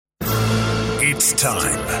It's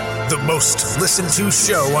time. The most listened to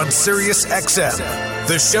show on Sirius XM.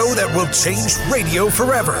 The show that will change radio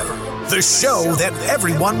forever. The show that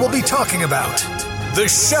everyone will be talking about. The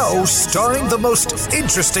show starring the most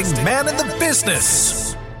interesting man in the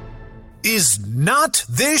business. Is not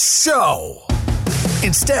this show.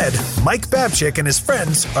 Instead, Mike Babchick and his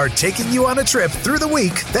friends are taking you on a trip through the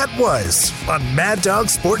week that was on Mad Dog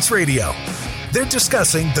Sports Radio. They're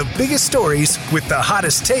discussing the biggest stories with the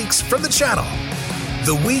hottest takes from the channel.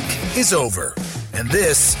 The week is over, and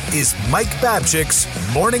this is Mike Babchick's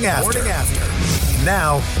Morning After.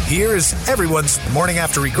 Now, here's everyone's Morning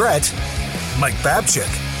After regret, Mike Babchick.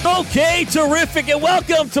 Okay, terrific, and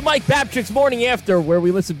welcome to Mike Babchick's Morning After, where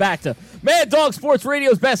we listen back to Mad Dog Sports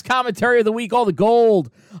Radio's best commentary of the week, all the gold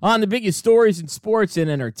on the biggest stories in sports and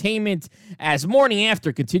entertainment. As Morning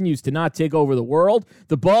After continues to not take over the world,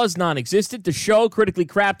 the buzz non-existent, the show critically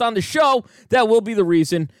crapped on, the show that will be the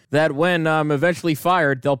reason that when I'm eventually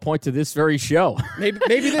fired, they'll point to this very show. Maybe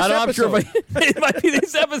this episode. I'm sure it might be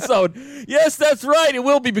this episode. Yes, that's right. It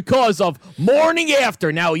will be because of Morning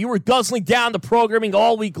After. Now, you were guzzling down the programming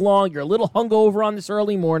all week long. You're a little hungover on this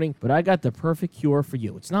early morning, but I got the perfect cure for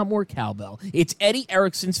you. It's not more cowbell. It's Eddie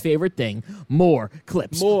Erickson's favorite thing. More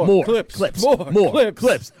clips. More clips. More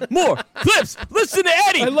clips. Listen to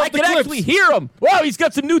Eddie. I can actually hear him. Wow, he's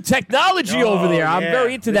got some new technology over there. I'm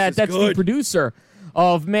very into that. That's good. The producer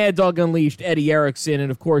of Mad Dog Unleashed, Eddie Erickson, and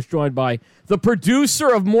of course joined by the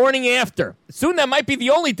producer of Morning After. Soon that might be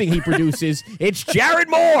the only thing he produces. It's Jared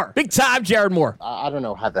Moore. Big time Jared Moore. I don't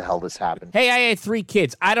know how the hell this happened. Hey, I had 3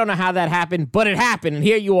 kids. I don't know how that happened, but it happened, and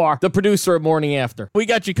here you are, the producer of Morning After. We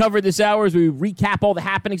got you covered this hour as we recap all the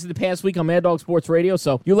happenings of the past week on Mad Dog Sports Radio,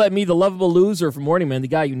 so you let me, the lovable loser from Morning Man, the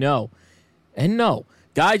guy you know, and know,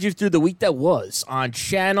 guide you through the week that was on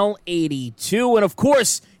Channel 82. And, of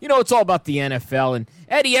course, you know, it's all about the NFL. And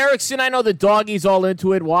Eddie Erickson, I know the doggy's all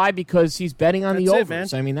into it. Why? Because he's betting on the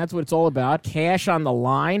overs. I mean, that's what it's all about. Cash on the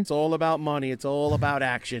line. It's all about money. It's all about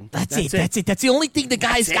action. That's it. That's the only thing the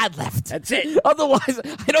guy's got left. That's it. Otherwise,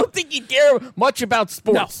 I don't think he'd care much about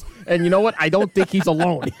sports. No. And you know what? I don't think he's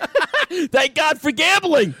alone. Thank God for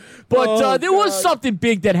gambling. But there was something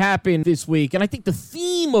big that happened this week, and I think the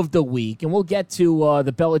theme of the week, and we'll get to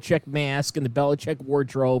the Belichick mask and the Belichick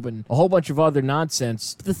wardrobe and a whole bunch of other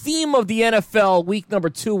nonsense. The theme of the NFL week number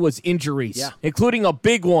 2 was injuries, including a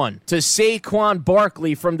big one to Saquon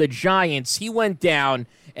Barkley from the Giants. He went down,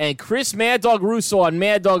 and Chris Mad Dog Russo on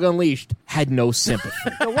Mad Dog Unleashed had no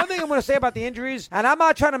sympathy. The one thing I'm going to say about the injuries, and I'm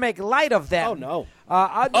not trying to make light of them. Oh, no.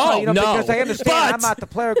 Because I understand I'm not the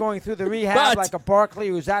player going through the rehab like a Barkley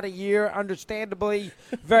who's out a year, understandably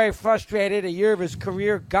very frustrated, a year of his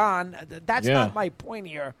career gone. That's not my point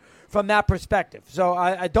here from that perspective. So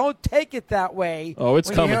I don't take it that way it's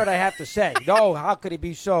when coming. you hear what I have to say. No, how could he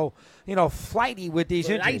be so, flighty with these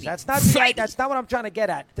injuries? That's not what I'm trying to get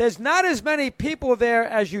at. There's not as many people there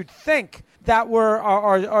as you'd think that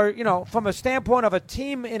are from a standpoint of a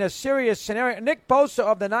team in a serious scenario. Nick Bosa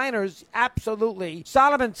of the Niners, absolutely.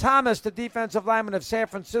 Solomon Thomas, the defensive lineman of San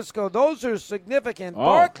Francisco, those are significant.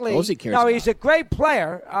 Barkley, he's a great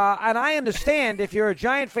player, and I understand if you're a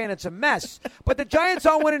Giant fan, it's a mess. But the Giants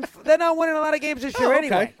aren't winning. They're not winning a lot of games this year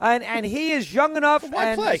anyway. And he is young enough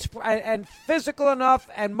and physical enough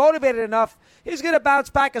and motivated enough. He's going to bounce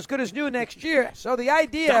back as good as new next year. So the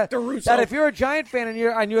idea that if you're a Giant fan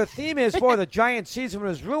and your theme is for the Giant season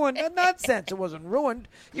was ruined, nonsense. It wasn't ruined.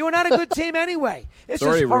 You were not a good team anyway. It's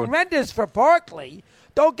just horrendous for Barkley.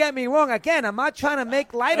 Don't get me wrong. Again, I'm not trying to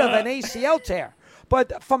make light of an ACL tear.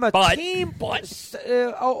 But from a team overuse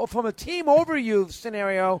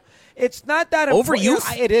scenario, it's not that important.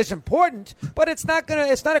 Overuse? It is important, but it's not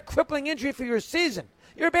a crippling injury for your season.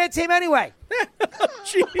 You're a bad team anyway.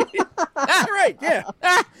 Right, yeah.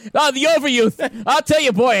 The overuse. I'll tell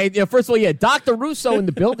you, boy, first of all, Dr. Russo in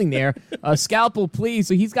the building there. Scalpel, please.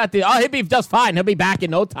 So he's got he'll be just fine. He'll be back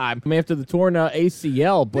in no time after the torn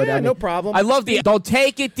ACL. But no problem. I love don't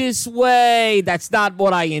take it this way. That's not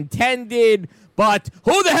what I intended. But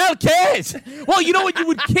who the hell cares? Well, you know what? You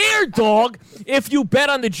would care, dog, if you bet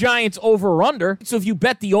on the Giants over or under. So if you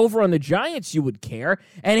bet the over on the Giants, you would care.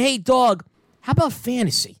 And hey, dog, how about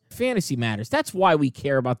fantasy? Fantasy matters. That's why we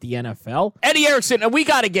care about the NFL. Eddie Erickson, and we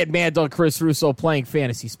got to get Mad Dog Chris Russo playing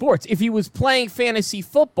fantasy sports. If he was playing fantasy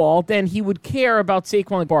football, then he would care about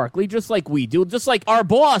Saquon Barkley just like we do. Just like our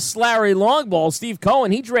boss, Larry Longball, Steve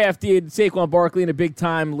Cohen, he drafted Saquon Barkley in a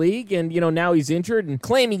big-time league, and, now he's injured and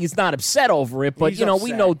claiming he's not upset over it. But,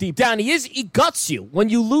 we know deep down he guts you. When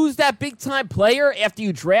you lose that big-time player after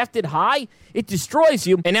you drafted high, it destroys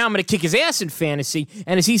you. And now I'm going to kick his ass in fantasy.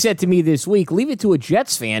 And as he said to me this week, leave it to a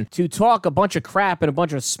Jets fan fan to talk a bunch of crap and a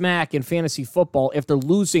bunch of smack in fantasy football if they're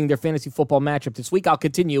losing their fantasy football matchup this week. I'll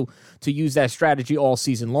continue to use that strategy all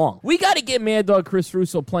season long. We got to get Mad Dog Chris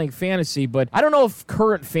Russo playing fantasy, but I don't know if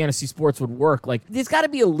current fantasy sports would work. Like, there's got to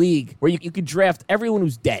be a league where you could draft everyone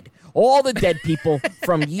who's dead, all the dead people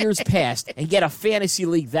from years past, and get a fantasy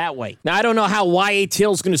league that way. Now, I don't know how Y.A.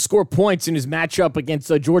 Till's going to score points in his matchup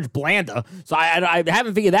against George Blanda, so I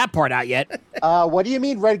haven't figured that part out yet. What do you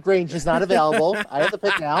mean Red Grange is not available? I have the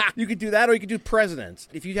pick now. You could do that, or you could do presidents.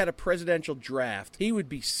 If you had a presidential draft, he would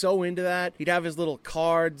be so into that. He'd have his little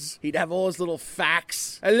cards. He'd have all his little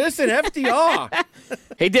facts. And listen, FDR.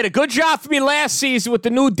 He did a good job for me last season with the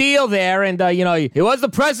New Deal there, and, he was the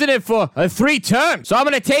president for 3 terms, so I'm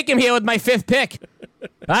going to take him here with my 5th pick.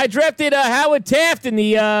 I drafted Howard Taft in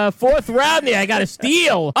the 4th round there. I got a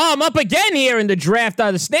steal. Oh, I'm up again here in the draft,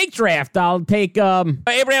 the snake draft. I'll take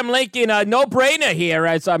Abraham Lincoln, no-brainer here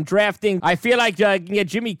as I'm drafting. I feel like I can get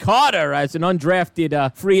Jimmy Carter as an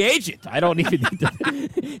undrafted free agent. I don't even need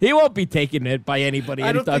to. He won't be taking it by anybody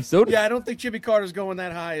anytime soon. Yeah, I don't think Jimmy Carter's going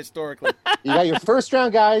that high historically. You got your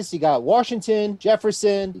first-round guys. You got Washington,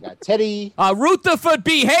 Jefferson. You got Teddy. Rutherford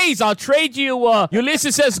B. Hayes. I'll trade you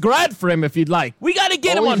Ulysses S. Grant for him if you'd like. We got to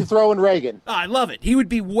get him on. Throw in Reagan. Oh, I love it. He would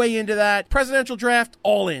be way into that. Presidential draft,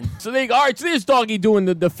 all in. So all right, so there's Doggy doing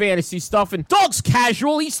the fantasy stuff, and Dog's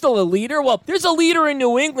casual. He's still a leader. Well, there's a leader in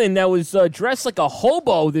New England that was dressed like a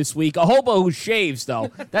hobo this week. A hobo who shaves,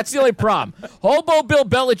 though. That's the only problem. Hobo Bill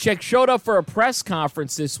Belichick showed up for a press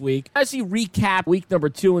conference this week as he recapped week number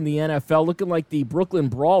 2 in the NFL, looking like the Brooklyn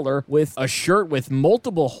Brawler with a shirt with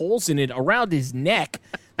multiple holes in it around his neck.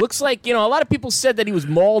 Looks like, a lot of people said that he was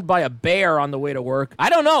mauled by a bear on the way to work. I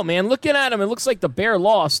don't know, man. Looking at him, it looks like the bear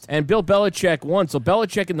lost and Bill Belichick won. So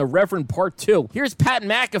Belichick and the Reverend Part 2. Here's Pat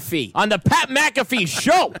McAfee on the Pat McAfee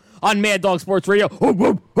Show on Mad Dog Sports Radio.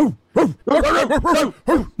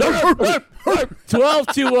 12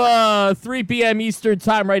 to 3 p.m. Eastern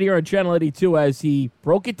Time right here on Channel 82 as he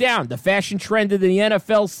broke it down. The fashion trend of the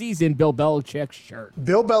NFL season, Bill Belichick's shirt.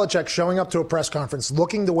 Bill Belichick showing up to a press conference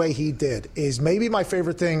looking the way he did is maybe my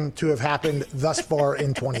favorite thing to have happened thus far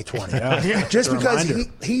in 2020. Just because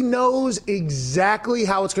he knows exactly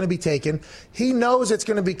how it's going to be taken. He knows it's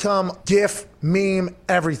going to become GIF, meme,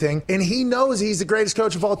 everything. And he knows he's the greatest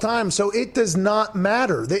coach of all time. So it does not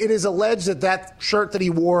matter. It is alleged that shirt that he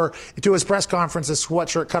wore to his press conference, a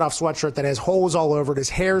sweatshirt, cut-off sweatshirt that has holes all over it, his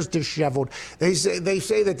hair's disheveled. They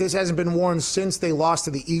say that this hasn't been worn since they lost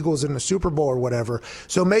to the Eagles in the Super Bowl or whatever.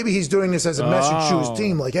 So maybe he's doing this as a message to his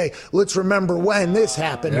team, like, hey, let's remember when this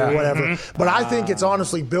happened or whatever. But I think it's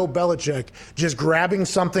honestly Bill Belichick just grabbing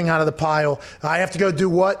something out of the pile. I have to go do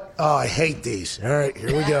what? Oh, I hate these. All right,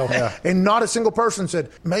 here we go. And not a single person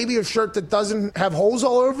said, maybe a shirt that doesn't have holes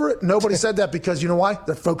all over it. Nobody said that because you know why?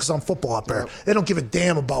 They're focused on football up there. They don't give a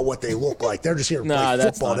damn about what they look like. They're just here to play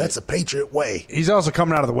football. That's a Patriot way. He's also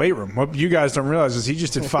coming out of the weight room. What you guys don't realize is he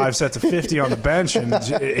just did 5 sets of 50 on the bench, and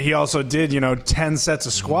he also did 10 sets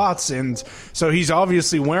of squats, and so he's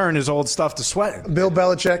obviously wearing his old stuff to sweat. Bill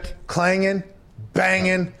Belichick clanging,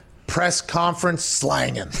 banging, press conference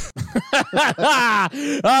slanging.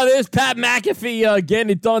 There's Pat McAfee getting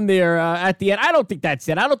it done there at the end. I don't think that's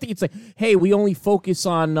it. I don't think it's like, hey, we only focus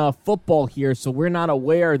on football here, so we're not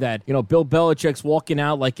aware that, Bill Belichick's walking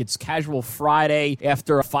out like it's casual Friday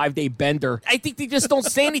after a 5-day bender. I think they just don't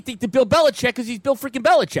say anything to Bill Belichick because he's Bill freaking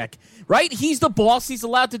Belichick, right? He's the boss. He's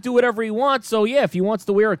allowed to do whatever he wants. So, yeah, if he wants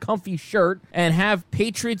to wear a comfy shirt and have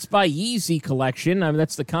Patriots by Yeezy collection, I mean,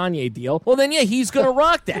 that's the Kanye deal, well, then, yeah, he's going to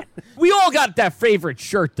rock that. We all got that favorite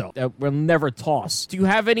shirt, though, that we'll never toss. Do you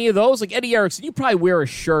have any of those? Like Eddie Erickson, you probably wear a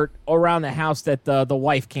shirt around the house that the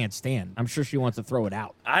wife can't stand. I'm sure she wants to throw it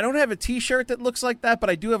out. I don't have a T-shirt that looks like that,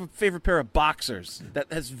 but I do have a favorite pair of boxers that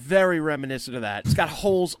is very reminiscent of that. It's got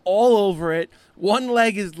holes all over it. One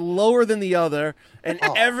leg is lower than the other, and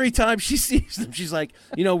every time she sees them, she's like,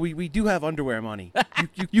 we do have underwear money.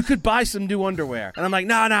 You could buy some new underwear. And I'm like,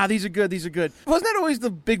 nah, these are good, these are good. Wasn't that always the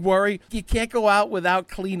big worry? You can't go out without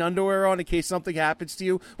clean underwear on in case something happens to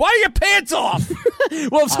you. Why are your pants off?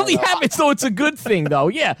 Well, if something happens, though, it's a good thing, though,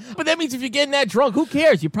 yeah. But that means if you're getting that drunk, who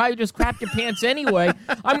cares? You probably just crap your pants anyway.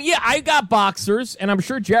 I mean, yeah, I got boxers, and I'm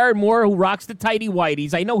sure Jared Moore, who rocks the tighty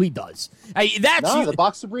whities, I know he does. That's you. The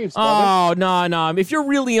boxer briefs. Brother. Oh, no. If you're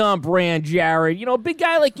really on brand, Jared, a big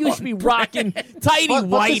guy like you should be rocking tighty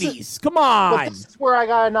whities. Come on. But this is where I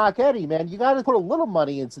got to knock Eddie, man. You got to put a little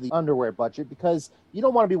money into the underwear budget because you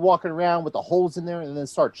don't want to be walking around with the holes in there and then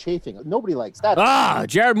start chafing. Nobody likes that.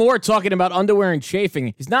 Jared Moore talking about underwear and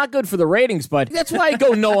chafing. He's not good for the ratings, but that's why I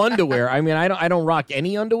go no underwear. I mean, I don't rock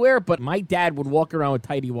any underwear, but my dad would walk around with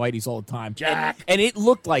tighty whities all the time. Jack. And it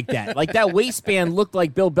looked like that. Like that waistband looked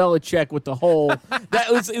like Bill Belichick with the hole.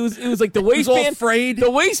 It was like the waistband. All frayed. The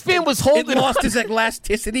waistband was holding. It lost its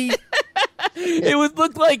elasticity. It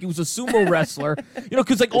looked like he was a sumo wrestler,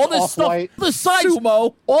 because like all this stuff,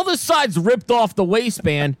 all the sides ripped off the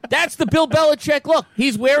waistband. That's the Bill Belichick look.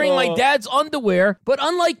 He's wearing my dad's underwear, but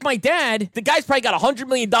unlike my dad, the guy's probably got $100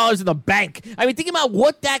 million in the bank. I mean, think about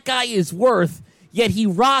what that guy is worth. Yet he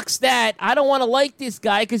rocks that. I don't want to like this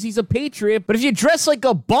guy because he's a patriot. But if you dress like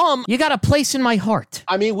a bum, you got a place in my heart.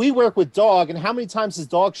 I mean, we work with Dog, and how many times has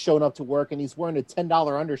Dog shown up to work and he's wearing a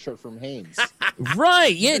 $10 undershirt from Hanes?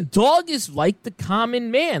 Right. Yeah, Dog is like the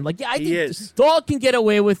common man. Like, yeah, I think Dog can get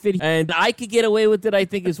away with it, and I could get away with it, I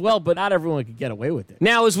think, as well. But not everyone can get away with it.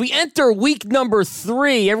 Now, as we enter week number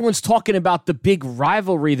 3, everyone's talking about the big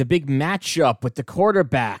rivalry, the big matchup with the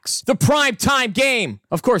quarterbacks, the primetime game.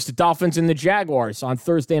 Of course, the Dolphins and the Jaguars on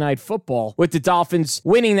Thursday Night Football, with the Dolphins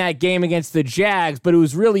winning that game against the Jags, but it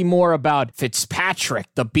was really more about Fitzpatrick,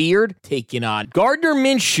 the beard, taking on Gardner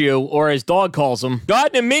Minshew, or as Dog calls him,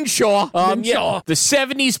 Gardner Minshaw. The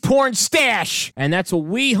 70s porn stash. And that's what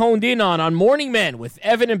we honed in on Morning Men with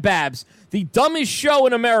Evan and Babs, the dumbest show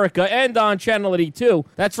in America, and on Channel 82.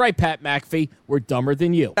 That's right, Pat McAfee. We're dumber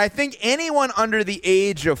than you. I think anyone under the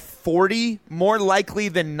age of 40, more likely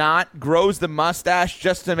than not, grows the mustache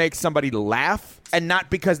just to make somebody laugh and not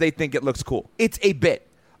because they think it looks cool. It's a bit.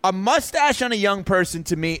 A mustache on a young person,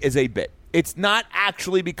 to me, is a bit. It's not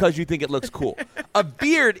actually because you think it looks cool. A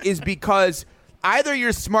beard is because either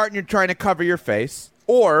you're smart and you're trying to cover your face,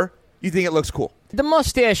 or you think it looks cool. The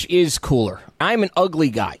mustache is cooler. I'm an ugly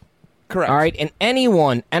guy. Correct. All right, and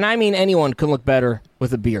anyone, and I mean anyone, can look better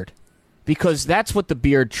with a beard. Because that's what the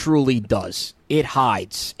beard truly does. It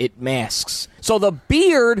hides. It masks. So the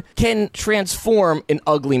beard can transform an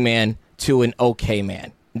ugly man to an okay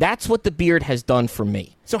man. That's what the beard has done for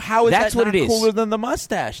me. So how is That's that what not it is. cooler than the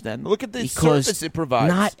mustache, then? Look at the surface it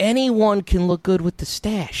provides. Not anyone can look good with the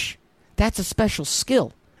stash. That's a special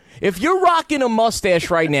skill. If you're rocking a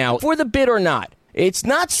mustache right now, for the bit or not, it's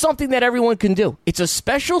not something that everyone can do. It's a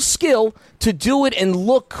special skill to do it and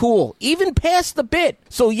look cool, even past the bit.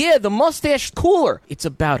 So yeah, the mustache is cooler. It's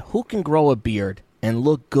about who can grow a beard and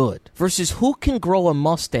look good versus who can grow a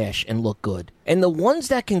mustache and look good. And the ones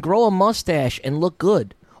that can grow a mustache and look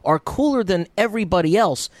good are cooler than everybody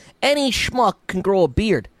else. Any schmuck can grow a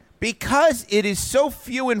beard. Because it is so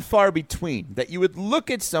few and far between that you would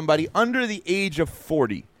look at somebody under the age of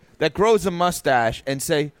 40 that grows a mustache and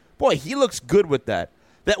say, boy, he looks good with that.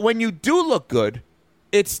 That when you do look good,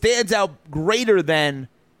 it stands out greater than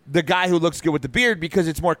the guy who looks good with the beard because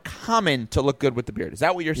it's more common to look good with the beard. Is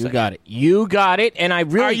that what you're saying? You got it. You got it. And I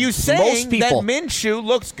really... Are you saying that Minshew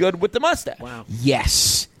looks good with the mustache? Wow.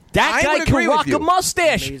 Yes. That I guy can rock a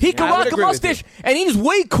mustache. Amazing. He can rock a mustache, and he's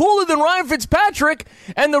way cooler than Ryan Fitzpatrick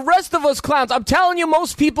and the rest of us clowns. I'm telling you,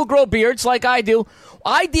 most people grow beards like I do.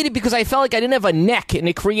 I did it because I felt like I didn't have a neck, and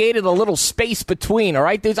it created a little space between, all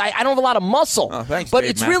right? I don't have a lot of muscle. Oh, thanks, but Dave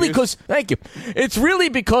it's really Matthews. because, thank you, it's really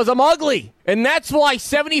because I'm ugly, and that's why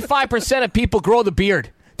 75% of people grow the beard.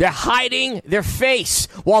 They're hiding their face,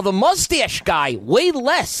 while the mustache guy, way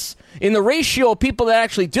less in the ratio of people that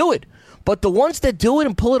actually do it. But the ones that do it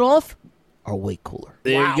and pull it off are way cooler.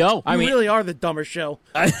 There you go. We really are the dumber show.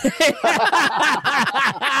 Exactly.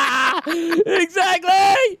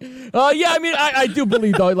 Yeah, I mean, I do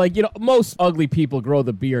believe, though, like, most ugly people grow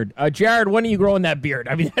the beard. Jared, when are you growing that beard?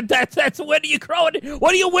 I mean, that's when are you growing it?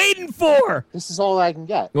 What are you waiting for? This is all I can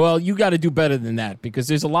get. Well, you got to do better than that because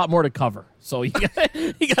there's a lot more to cover. So you got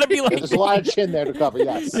to be like There's a lot of chin there to cover,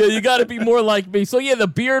 yes. Yeah, you got to be more like me. So, yeah, the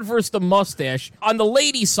beard versus the mustache. On the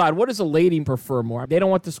ladies' side, what does a lady prefer more? They don't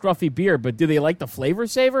want the scruffy beard, but do they like the flavor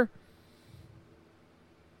saver?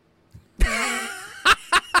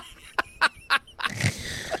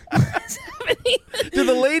 Do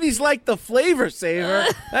the ladies like the flavor saver?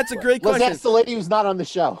 That's a great Let's question. ask the lady who's not on the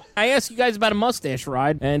show. I asked you guys about a mustache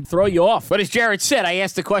ride and throw you off. But as Jared said, I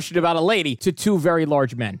asked a question about a lady to two very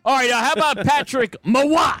large men. All right, how about Patrick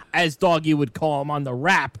Mawa, as Doggy would call him on the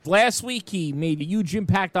rap? Last week, he made a huge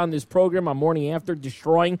impact on this program on Morning After,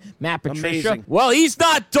 destroying Matt Patricia. Amazing. Well, he's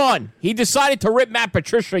not done. He decided to rip Matt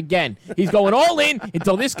Patricia again. He's going all in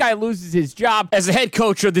until this guy loses his job as the head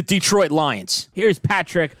coach of the Detroit Lions. Here's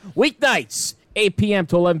Patrick, weeknights, 8 p.m.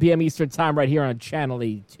 to 11 p.m. Eastern Time right here on Channel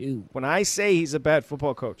 82. When I say he's a bad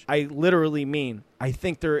football coach, I literally mean I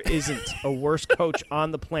think there isn't a worse coach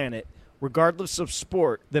on the planet, regardless of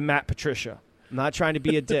sport, than Matt Patricia. I'm not trying to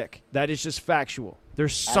be a dick. That is just factual.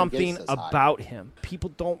 There's something about him.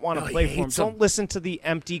 People don't want to play for him. Don't listen to the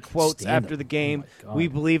empty quotes after the game. We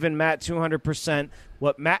believe in Matt 200%.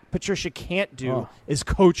 What Matt Patricia can't do is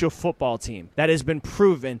coach a football team. That has been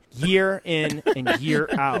proven year in and year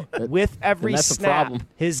out. With every snap,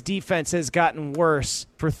 his defense has gotten worse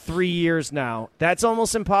for 3 years now. That's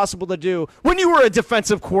almost impossible to do when you were a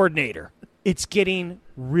defensive coordinator. It's getting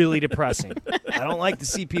really depressing. I don't like to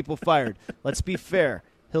see people fired. Let's be fair.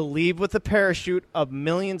 He'll leave with a parachute of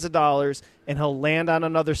millions of dollars, and he'll land on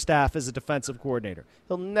another staff as a defensive coordinator.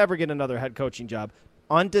 He'll never get another head coaching job.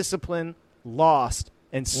 Undisciplined, lost,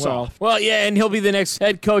 and soft. Well, yeah, and he'll be the next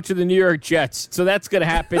head coach of the New York Jets. So that's going to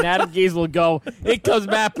happen. Adam Gase will go. It comes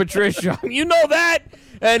Matt Patricia. You know that.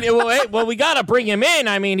 And we got to bring him in.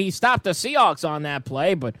 I mean, he stopped the Seahawks on that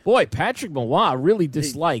play, but boy, Patrick Mawa really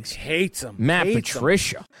dislikes, hates him, Matt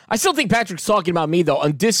Patricia. I still think Patrick's talking about me though.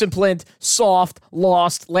 Undisciplined, soft,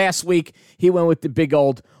 lost. Last week he went with the big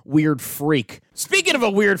old weird freak. Speaking of a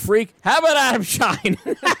weird freak, how about Adam Shine?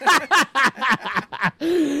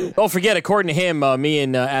 Don't forget, according to him, me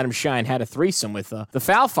and Adam Shine had a threesome with the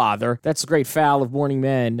Foul Father. That's the great Foul of Morning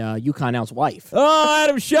Man, Yukon Al's wife. Oh,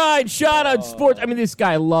 Adam Shine, shout out sports. I mean, this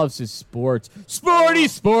guy loves his sports. Sporty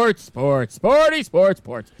sports, sporty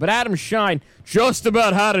sports. But Adam Shine just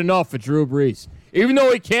about had enough of Drew Brees, even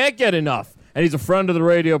though he can't get enough. And he's a friend of the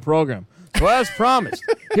radio program. So as promised,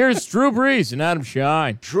 here's Drew Brees and Adam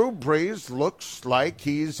Shine. Drew Brees looks like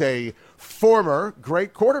he's a former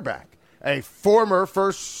great quarterback, a former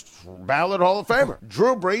first ballot Hall of Famer.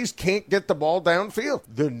 Drew Brees can't get the ball downfield.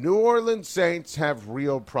 The New Orleans Saints have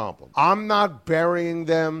real problems. I'm not burying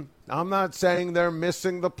them. I'm not saying they're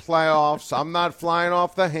missing the playoffs. I'm not flying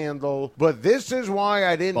off the handle. But this is why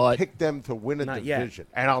I didn't pick them to win a division.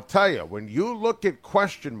 And I'll tell you, when you look at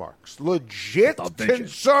question marks, legit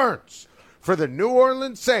concerns for the New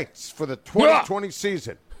Orleans Saints for the 2020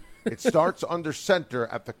 season, it starts under center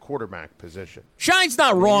at the quarterback position. Shine's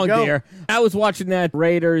not wrong there. I was watching that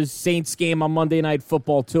Raiders-Saints game on Monday Night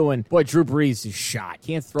Football, too, and, boy, Drew Brees is shot.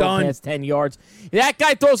 Can't throw past 10 yards. That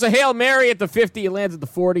guy throws a Hail Mary at the 50. He lands at the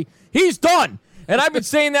 40. He's done. And I've been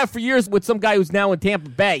saying that for years with some guy who's now in Tampa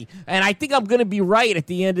Bay. And I think I'm going to be right at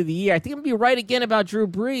the end of the year. I think I'm going to be right again about Drew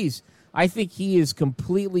Brees. I think he is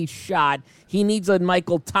completely shot. He needs a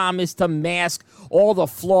Michael Thomas to mask all the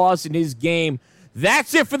flaws in his game.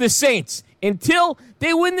 That's it for the Saints until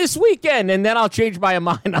they win this weekend, and then I'll change my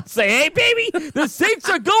mind. I'll say, hey, baby, the Saints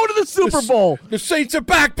are going to the Super Bowl. The Saints are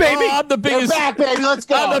back, baby. Oh, I'm the biggest, They're back, baby. Let's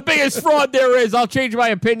go. I'm the biggest fraud there is. I'll change my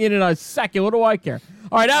opinion in a second. What do I care?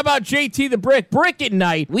 All right, how about JT the Brick? Brick at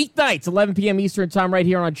Night, weeknights, 11 p.m. Eastern Time, right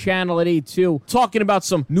here on Channel 82, talking about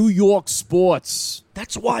some New York sports.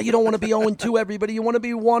 That's why you don't want to be 0-2, everybody. You want to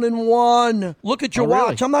be 1-1. Look at your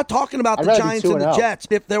watch. I'm not talking about the Giants and the Jets.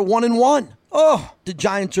 If they're 1-1, the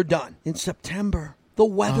Giants are done. In September, the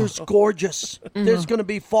weather's gorgeous. There's going to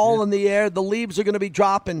be fall in the air. The leaves are going to be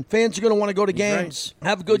dropping. Fans are going to want to go to games,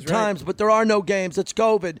 have good times, but there are no games. It's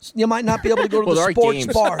COVID. You might not be able to go to the sports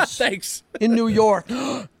bars Thanks. in New York.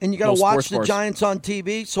 And you got to watch the Giants on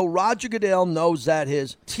TV. So Roger Goodell knows that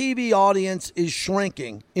his TV audience is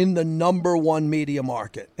shrinking in the #1 media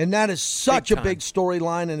market. And that is such a big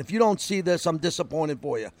storyline. And if you don't see this, I'm disappointed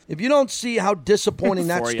for you. If you don't see how disappointing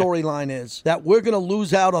that storyline is, that we're going to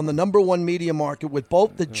lose out on the #1 media market with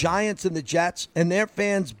both the Giants and the Jets and their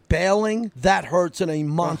fans bailing, that hurts in a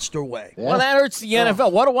monster way. Well, that hurts the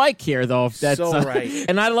NFL. What do I care, though? If that's so right.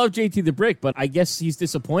 And I love JT the Brick, but I guess he's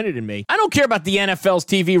disappointed in me. I don't care about the NFL's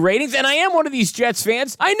TV ratings, and I am one of these Jets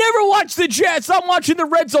fans. I never watch the Jets. I'm watching the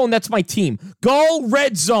Red Zone. That's my team. Go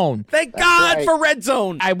Red Zone. Thank God for Red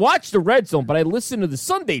Zone. I watch the Red Zone, but I listen to the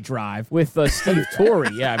Sunday Drive with Steve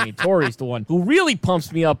Torrey. Yeah, I mean, Torrey's the one who really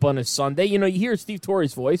pumps me up on a Sunday. You know, you hear Steve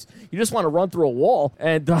Torrey's voice. You just want to run through a wall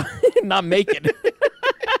and not make it.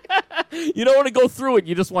 You don't want to go through it.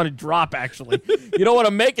 You just want to drop, actually. You don't want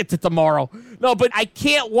to make it to tomorrow. No, but I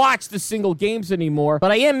can't watch the single games anymore,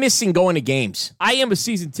 but I am missing going to games. I am a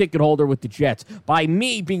season ticket holder with the Jets. By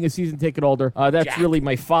me being a season ticket holder, that's really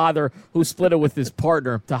my father who split it with his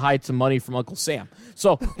partner to hide some money from Uncle Sam.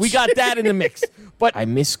 So we got that in the mix. But I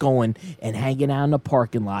miss going and hanging out in the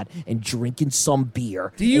parking lot and drinking some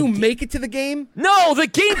beer. Do you make it to the game? No, the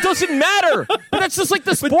game doesn't matter. But that's just like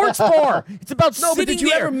the sports bar. It's about sitting but did you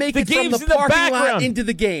there. ever make the it from game's the in the parking lot background into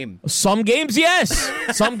the game? Some games, yes.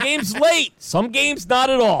 Some games late. Some games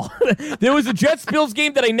not at all. There was a Jets-Bills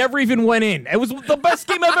game that I never even went in. It was the best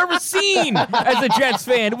game I've ever seen as a Jets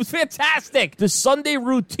fan. It was fantastic. The Sunday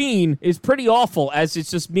routine is pretty awful, as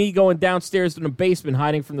it's just me going downstairs in the basement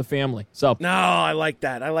hiding from the family. So no, I like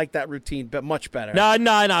that. I like that routine, but much better. No.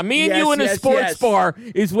 Me and you in a sports bar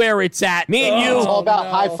is where it's at. Me and you. It's all about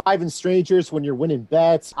high-fiving strangers when you're winning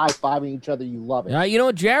bets, high-fiving each other. You love it. You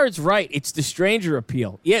know, Jared's right. It's the stranger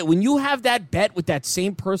appeal. Yeah, when you have that bet with that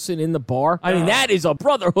same person in the bar, I mean, that is a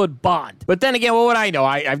brotherhood bond. But then again, what would I know?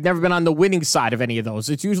 I've never been on the winning side of any of those.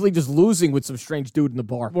 It's usually just losing with some strange dude in the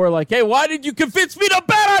bar. More like, hey, why did you convince me to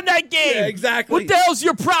bet on that game? Yeah, exactly. What the hell's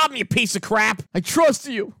your problem, you piece of crap? I trust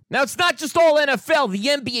you. Now, it's not just all NFL. The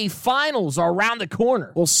NBA Finals are around the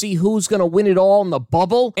corner. We'll see who's going to win it all in the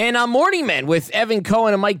bubble. And on Morning Men with Evan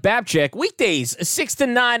Cohen and Mike Babchick, weekdays, 6 to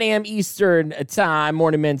 9 a.m. Eastern time,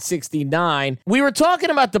 Morning Men 69. We were talking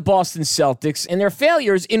about the Boston Celtics and their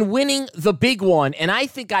failures in winning the big one, and I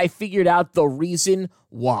think I figured out the reason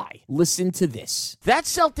why. Listen to this. That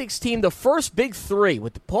Celtics team, the first big three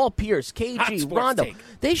with Paul Pierce, KG, Rondo,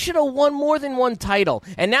 they should have won more than one title.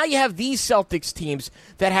 And now you have these Celtics teams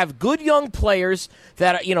that have good young players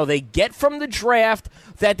that, they get from the draft,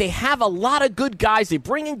 that they have a lot of good guys. They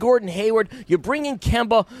bring in Gordon Hayward. You bring in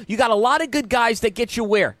Kemba. You got a lot of good guys that get you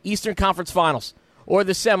where? Eastern Conference Finals. Or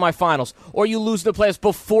the semifinals, or you lose the playoffs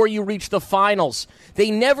before you reach the finals. They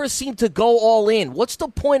never seem to go all in. What's the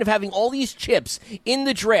point of having all these chips in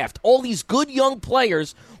the draft, all these good young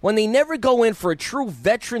players, when they never go in for a true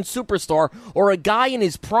veteran superstar or a guy in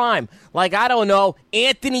his prime, like, I don't know,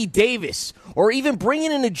 Anthony Davis, or even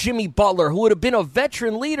bringing in a Jimmy Butler, who would have been a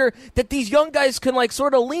veteran leader that these young guys can,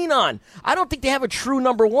 sort of lean on? I don't think they have a true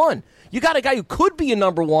number one. You got a guy who could be a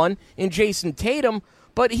number one in Jason Tatum,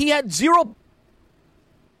 but he had zero...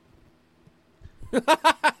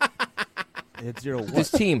 It's 0 what?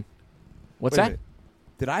 This team. What's that?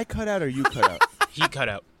 Did I cut out or you cut out? He cut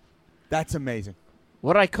out. That's amazing.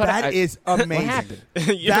 What did I cut out? That is amazing. What happened?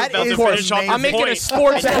 That is amazing. I'm making a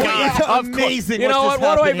sports point. Amazing. You know what?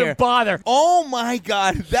 Why do I even bother? Oh, my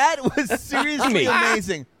God. That was seriously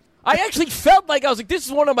amazing. I actually felt like this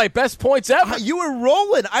is one of my best points ever. You were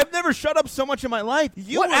rolling. I've never shut up so much in my life.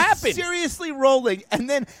 What happened? Seriously rolling. And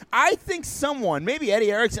then I think someone, maybe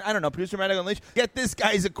Eddie Erickson, I don't know, producer Matt Unleash, get this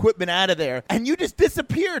guy's equipment out of there. And you just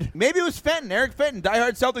disappeared. Maybe it was Fenton, Eric Fenton,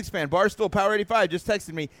 diehard Celtics fan, Barstool Power 85, just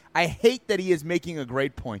texted me. I hate that he is making a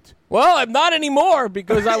great point. Well, I'm not anymore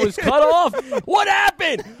because I was cut off. What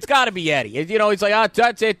happened? It's got to be Eddie. He's like,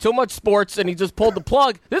 that's it, too much sports, and he just pulled the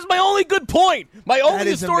plug. This is my only good point. My only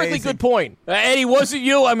historically good point. Eddie, wasn't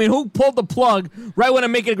you? I mean, who pulled the plug right when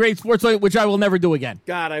I'm making a great sports point, which I will never do again?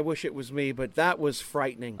 God, I wish it was me, but that was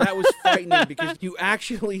frightening. That was frightening because you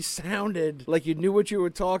actually sounded like you knew what you were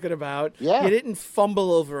talking about. Yeah. You didn't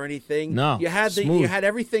fumble over anything. No. You had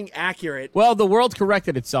everything accurate. Well, the world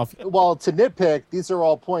corrected itself. Well, to nitpick, these are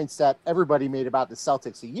all points that everybody made about the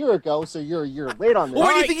Celtics a year ago, so you're a year late on this.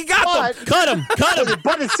 Where do you think you got them? Cut him.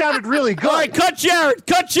 But it sounded really good. All right, cut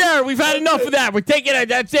Jared. We've had enough of that. We're taking it.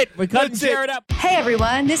 That's it. We're cutting Jared up. Hey,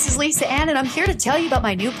 everyone. This is Lisa Ann, and I'm here to tell you about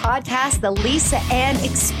my new podcast, The Lisa Ann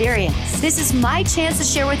Experience. This is my chance to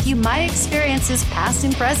share with you my experiences, past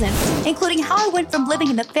and present, including how I went from living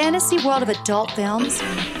in the fantasy world of adult films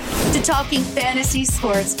to talking fantasy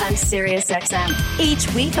sports on SiriusXM.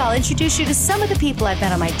 Each week, I'll introduce you to some of the people I've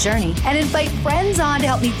met on my journey and invite friends on to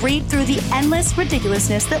help me read through the endless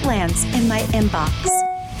ridiculousness that lands in my inbox.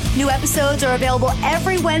 New episodes are available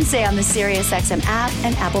every Wednesday on the SiriusXM app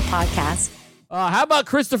and Apple Podcasts. How about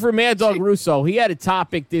Christopher Mad Dog Russo? He had a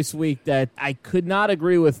topic this week that I could not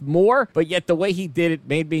agree with more, but yet the way he did it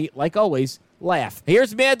made me, like always, laugh.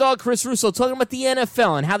 Here's Mad Dog Chris Russo talking about the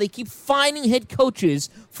NFL and how they keep finding head coaches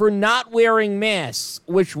for not wearing masks,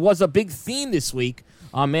 which was a big theme this week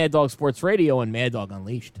on Mad Dog Sports Radio and Mad Dog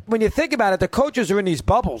Unleashed. When you think about it, the coaches are in these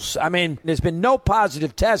bubbles. I mean, there's been no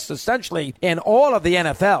positive tests essentially in all of the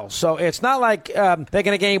NFL. So it's not like they're going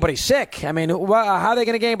to get anybody sick. I mean, how are they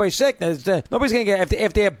going to get anybody sick? Nobody's going to get,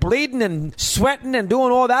 if they're bleeding and sweating and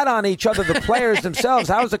doing all that on each other, the players themselves,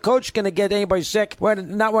 how is the coach going to get anybody sick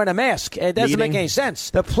not wearing a mask? It doesn't make any sense.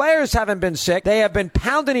 The players haven't been sick. They have been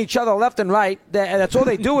pounding each other left and right. That's all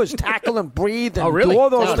they do is tackle and breathe and do all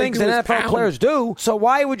those things that NFL players do. So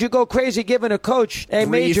why would you go crazy giving a coach a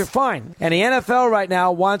major fine? And the NFL right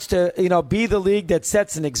now wants to, be the league that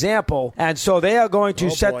sets an example, and so they are going to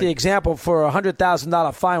set the example for a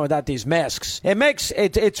 $100,000 fine without these masks.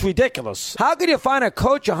 It's ridiculous. How could you fine a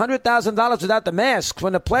coach $100,000 without the masks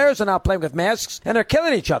when the players are not playing with masks and they're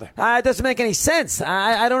killing each other? It doesn't make any sense.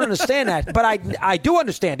 I don't understand that, but I do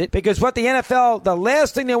understand it, because what the NFL, the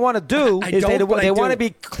last thing they want to do is they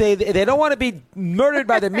don't want to be murdered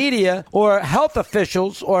by the media or health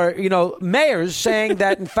officials or mayors saying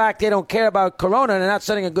that in fact they don't care about Corona and they're not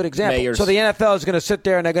setting a good example. Mayors. So the NFL is going to sit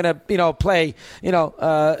there and they're going to play they're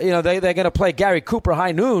going to play Gary Cooper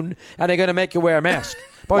High Noon and they're going to make you wear a mask.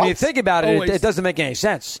 But when you think about it, it doesn't make any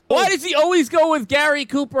sense. Why does he always go with Gary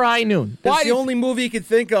Cooper High Noon? That's the only movie he can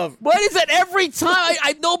think of. What is it every time?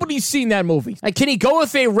 Nobody's seen that movie. Can he go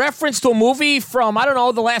with a reference to a movie from,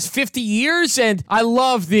 the last 50 years? And I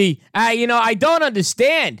love I don't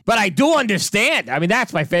understand, but I do understand. I mean,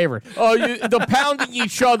 that's my favorite. The pounding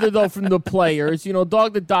each other, though, from the players.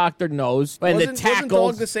 Dog the Doctor knows. And the tackles. Wasn't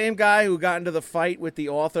Dog the same guy who got into the fight with the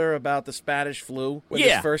author about the Spanish flu when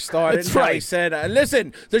this first started? That's right. He said,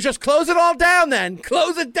 listen, so just close it all down then.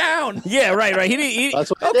 Close it down. Yeah, right.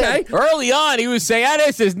 That's what okay. Early on, he was saying,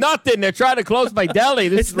 this is nothing. They're trying to close my deli.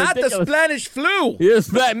 This is not ridiculous. The Spanish flu.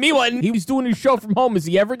 Yes, meanwhile, he was doing his show from home. Is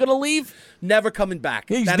he ever going to leave? Never coming back.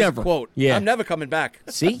 He's that never. Is a quote. Yeah. I'm never coming back.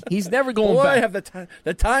 See? He's never going Boy, back. Have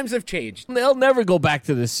the times have changed. They'll never go back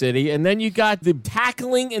to the city. And then you got the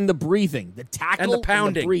tackling and the breathing. The tackle and the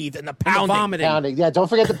pounding. And the breathe and the pounding. And the vomiting. Pounding. Yeah, don't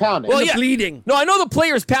forget the pounding. Well, the bleeding. No, I know the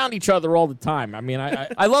players pound each other all the time. I mean,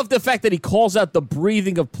 I love the fact that he calls out the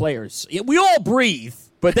breathing of players. We all breathe.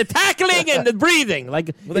 But the tackling and the breathing,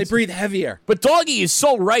 they breathe heavier. But Doggy is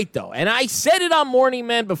so right, though, and I said it on Morning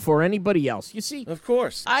Man before anybody else. You see, of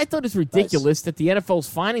course, I thought it's ridiculous that the NFL is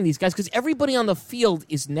finding these guys because everybody on the field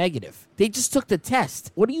is negative. They just took the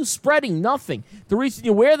test. What are you spreading? Nothing. The reason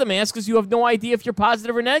you wear the mask is you have no idea if you're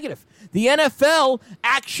positive or negative. The NFL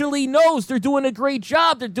actually knows. They're doing a great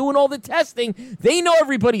job. They're doing all the testing. They know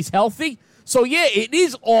everybody's healthy. So yeah, it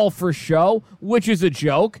is all for show, which is a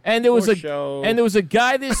joke. And there was a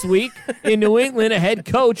guy this week in New England, a head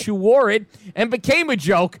coach, who wore it and became a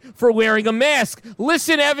joke for wearing a mask.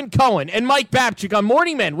 Listen, Evan Cohen and Mike Babchick on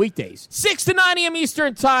Morning Men weekdays, 6 to 9 a.m.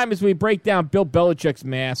 Eastern Time, as we break down Bill Belichick's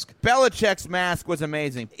mask. Belichick's mask was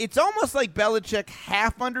amazing. It's almost like Belichick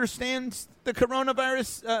half understands the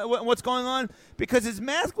coronavirus, what's going on, because his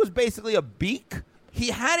mask was basically a beak. He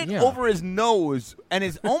had it over his nose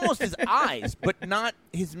and almost his eyes, but not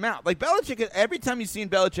his mouth. Like Belichick, every time you've seen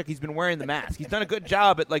Belichick, he's been wearing the mask. He's done a good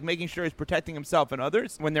job at making sure he's protecting himself and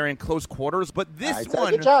others when they're in close quarters. But this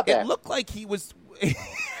one, it looked like he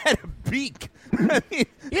had a beak.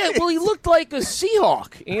 Yeah, well, he looked like a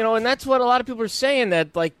Seahawk, and that's what a lot of people are saying,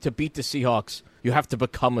 that to beat the Seahawks, you have to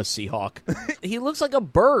become a Seahawk. He looks like a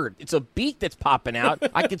bird. It's a beak that's popping out.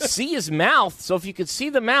 I could see his mouth, so if you could see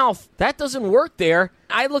the mouth, that doesn't work there.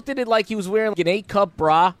 I looked at it like he was wearing an A-cup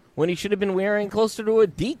bra when he should have been wearing closer to a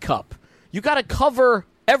D-cup. You got to cover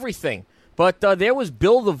everything. But there was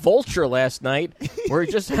Bill the Vulture last night, where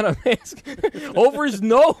he just had a mask over his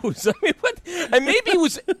nose. I mean, what? And maybe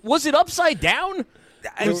was it upside down?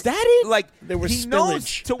 Was that it? There was he spillage.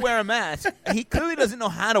 knows to wear a mask. He clearly doesn't know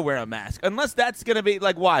how to wear a mask, unless that's going to be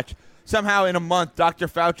watch. Somehow in a month, Dr.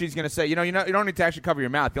 Fauci's going to say, you don't need to actually cover your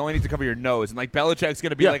mouth. You only need to cover your nose. And Belichick's going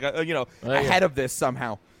to be ahead of this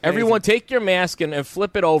somehow. Everyone take your mask and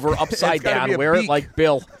flip it over upside down. Wear it like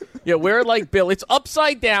Bill. Yeah, wear it like Bill. It's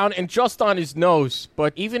upside down and just on his nose.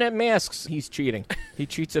 But even at masks, he's cheating. He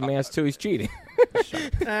cheats at masks, too. He's cheating.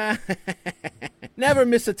 Never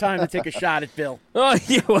miss a time to take a shot at Bill. Oh,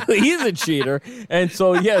 yeah, well, he's a cheater. And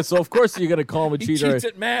so of course you're going to call him a cheater. He cheats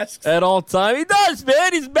at masks. At all time. He does,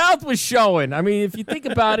 man. His mouth was showing. I mean, if you think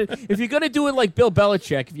about it, if you're going to do it like Bill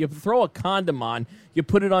Belichick, if you throw a condom on, you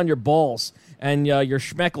put it on your balls, and your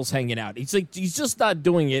schmeckle's hanging out. He's just not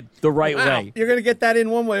doing it the right way. You're going to get that in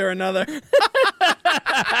one way or another.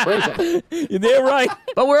 They're right.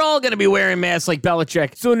 But we're all going to be wearing masks like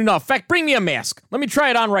Belichick soon enough. In fact, bring me a mask. Let me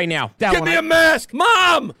try it on right now. Give me a mask.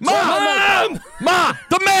 Mom! Ma,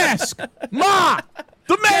 the mask! Ma,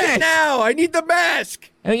 The mask! Get it now! I need the mask!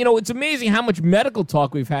 And, it's amazing how much medical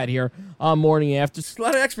talk we've had here on Morning After. A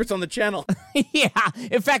lot of experts on the channel. Yeah.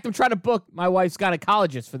 In fact, I'm trying to book my wife's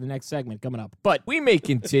gynecologist for the next segment coming up. But we may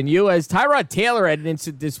continue, as Tyrod Taylor had an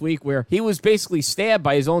incident this week where he was basically stabbed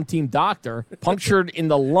by his own team doctor, punctured in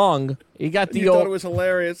the lung. He got the You thought it was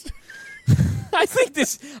hilarious.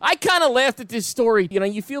 I kind of laughed at this story.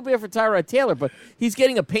 You feel bad for Tyrod Taylor, but he's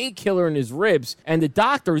getting a painkiller in his ribs, and the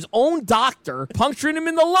doctor, his own doctor, puncturing him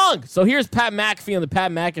in the lung. So here's Pat McAfee on the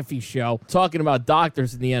Pat McAfee Show talking about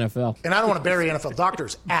doctors in the NFL. And I don't want to bury NFL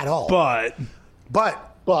doctors at all. But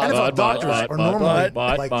NFL doctors are normally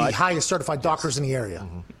the highest certified doctors in the area.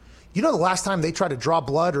 Mm-hmm. You know the last time they tried to draw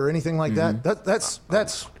blood or anything like that?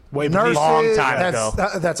 That's way nurses, long time ago.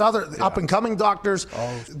 That's other up-and-coming doctors.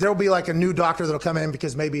 There'll be like a new doctor that'll come in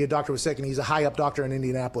because maybe a doctor was sick and he's a high-up doctor in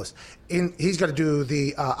Indianapolis. He's got to do the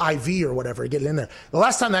IV or whatever, get it in there. The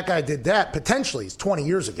last time that guy did that, potentially, is 20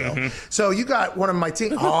 years ago. Mm-hmm. So you got one of my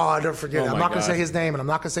team. I don't forget. I'm not going to say his name, and I'm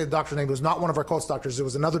not going to say the doctor's name. It was not one of our Colts doctors. It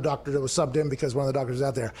was another doctor that was subbed in because one of the doctors was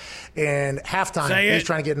out there. And halftime, he's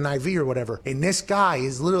trying to get an IV or whatever. And this guy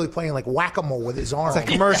is literally playing like whack-a-mole with his arm. It's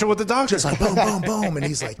a commercial with the doctor. Just like boom, boom, boom. And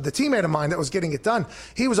he's like, the teammate of mine that was getting it done,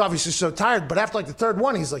 he was obviously so tired, but after like the third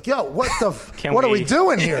one, he's like, yo, what are we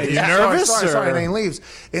doing here? Are you nervous? Sorry, and then he leaves.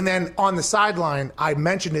 And then on the sideline, I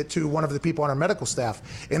mentioned it to one of the people on our medical staff,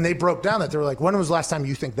 and they broke down that they were like, when was the last time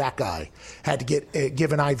you think that guy had to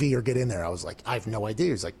give an IV or get in there? I was like, I have no idea.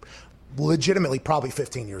 He's like, legitimately probably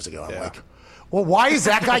 15 years ago. I'm like, well, why is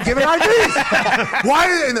that guy giving IVs?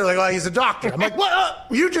 Why? And they're like, well, he's a doctor. I'm like, what?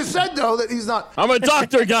 You just said, though, that he's not. I'm a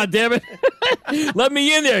doctor, goddammit. Let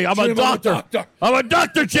me in there. I'm a doctor. I'm a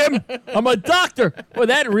doctor, Jim. I'm a doctor. Well,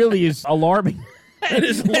 that really is alarming. It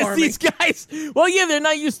is alarming. These guys, well, yeah, they're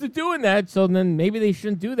not used to doing that, so then maybe they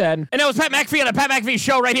shouldn't do that. And that was Pat McAfee on the Pat McAfee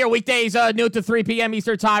Show right here, weekdays, noon to 3 p.m.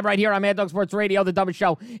 Eastern Time, right here on Mad Dog Sports Radio, the dumbest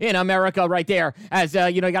show in America, right there. As,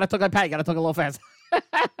 you got to talk like Pat, you got to talk a little fast.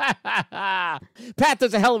 Pat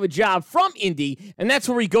does a hell of a job from Indy, and that's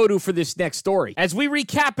where we go to for this next story. As we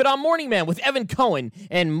recap it on Morning Man with Evan Cohen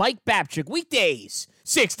and Mike Babchick, weekdays,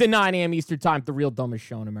 6 to 9 a.m. Eastern Time, the real dumbest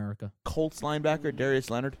show in America. Colts linebacker Darius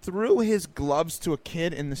Leonard threw his gloves to a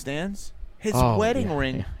kid in the stands. His wedding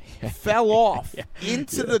ring fell off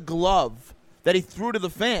into the glove that he threw to the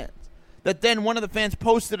fans. That then one of the fans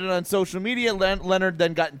posted it on social media. Leonard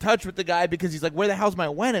then got in touch with the guy because he's like, where the hell's my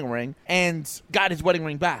wedding ring? And got his wedding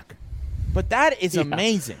ring back. But that is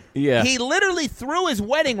amazing. Yeah. He literally threw his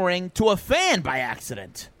wedding ring to a fan by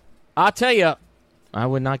accident. I'll tell you, I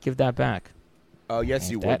would not give that back. Oh,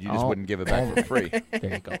 yes, you would. You just wouldn't give it back for free.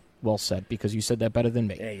 There you go. Well said, because you said that better than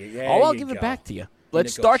me. I'll give it back to you.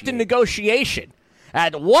 Let's start the negotiation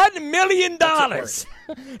at $1 million.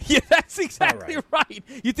 Yeah, that's exactly right.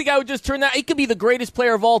 You think I would just turn that? He could be the greatest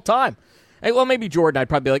player of all time. Hey, well, maybe Jordan. I'd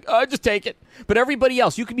probably be like, oh, just take it. But everybody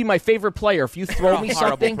else, you could be my favorite player. If you throw me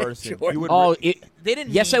something. Person. They didn't.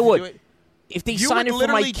 Yes, I would. If they sign it for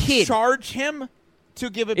my kid, charge him to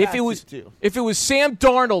give it back. If it was Sam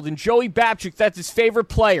Darnold and Joey Babchick, that's his favorite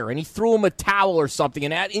player, and he threw him a towel or something,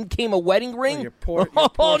 and in came a wedding ring. Poor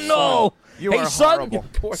no! You are son,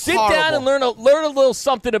 horrible. Sit down and learn a little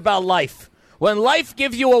something about life. When life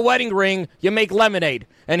gives you a wedding ring, you make lemonade.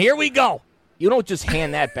 And here we go. You don't just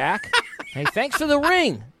hand that back. Hey, thanks for the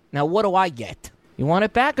ring. Now, what do I get? You want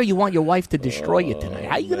it back, or you want your wife to destroy you tonight?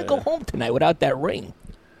 How are you going to go home tonight without that ring?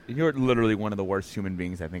 You're literally one of the worst human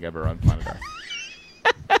beings I think ever on planet Earth.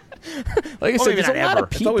 Like I said, there's a lot of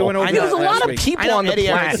people. There's a lot of people on the Eddie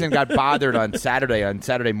planet. Erickson got bothered on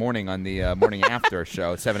Saturday morning on the Morning After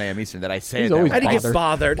show, 7 a.m. Eastern, that I say He's it that always way. I didn't get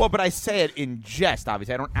bothered. Well, but I say it in jest,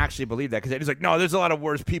 obviously. I don't actually believe that because Eddie's like, no, there's a lot of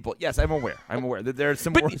worse people. Yes, I'm aware that there are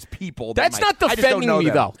some worse people. That's not defending me,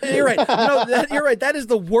 though. You're right. No, you're right. That is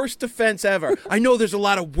the worst defense ever. I know there's a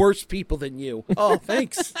lot of worse people than you. Oh,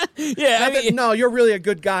 thanks. No, you're really a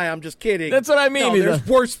good guy. I'm just kidding. That's what I mean. No, there's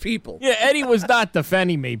worse people. Yeah, Eddie was not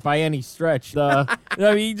defending me by any stretch. I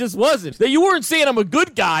mean, he just wasn't. You weren't saying I'm a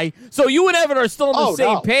good guy, so you and Evan are still on the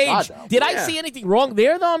same page. God, no. Did I say anything wrong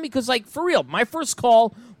there, though? Because, for real, my first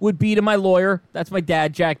call would be to my lawyer. That's my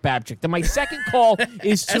dad, Jack Babchick. Then my second call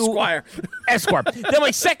is to... Esquire. Then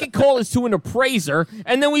my second call is to an appraiser,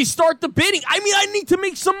 and then we start the bidding. I mean, I need to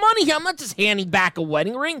make some money here. I'm not just handing back a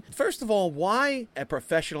wedding ring. First of all, why a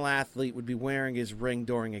professional athlete would be wearing his ring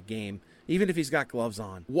during a game, even if he's got gloves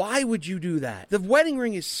on? Why would you do that? The wedding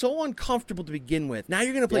ring is so uncomfortable to begin with. Now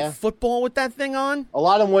you're going to play football with that thing on? A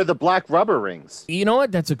lot of them wear the black rubber rings. You know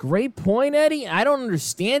what? That's a great point, Eddie. I don't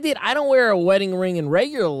understand it. I don't wear a wedding ring in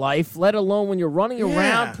regular life, let alone when you're running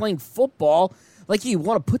around playing football. Like you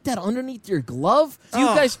want to put that underneath your glove? Do you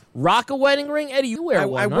guys rock a wedding ring? Eddie, you wear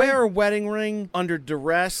one, I right? wear a wedding ring under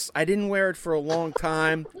duress. I didn't wear it for a long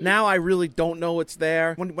time. Now I really don't know it's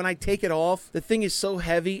there. When I take it off, the thing is so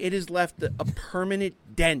heavy, it has left a permanent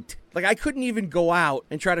dent. Like, I couldn't even go out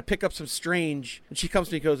and try to pick up some strange. And she comes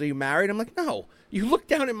to me and goes, "Are you married?" I'm like, "No." You look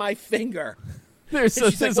down at my finger. There's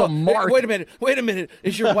a mark. Wait a minute.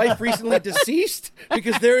 Is your wife recently deceased?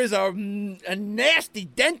 Because there is a nasty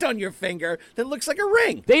dent on your finger that looks like a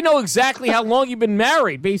ring. They know exactly how long you've been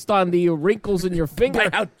married based on the wrinkles in your finger.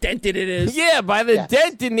 By how dented it is. Yeah, by the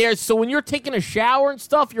dent in there. So when you're taking a shower and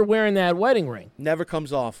stuff, you're wearing that wedding ring. Never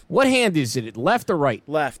comes off. What hand is it? Left or right?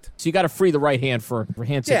 Left. So you got to free the right hand for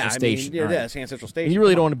Hand Central Station. Yeah, that's Hand Central Station. And you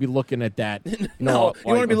really don't want to be looking at that. No,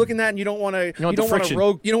 you want to be looking at that, and you don't want to.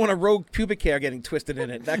 You don't want a rogue pubic hair getting twisted in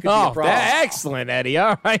it. That could be a problem. Excellent, Eddie.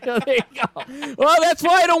 All right, there you go. Well, that's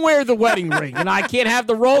why I don't wear the wedding ring, and I can't have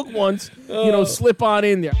the rogue ones, slip on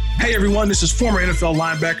in there. Hey, everyone, this is former NFL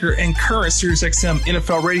linebacker and current SiriusXM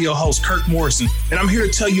NFL radio host Kirk Morrison, and I'm here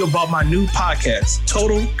to tell you about my new podcast,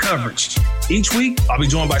 Total Coverage. Each week, I'll be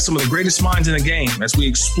joined by some of the greatest minds in the game as we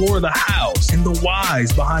explore the hows and the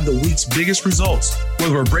whys behind the week's biggest results.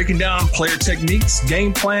 Whether we're breaking down player techniques,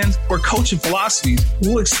 game plans, or coaching philosophies,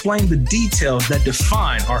 we'll explain the details that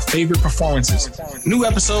define our favorite performances. New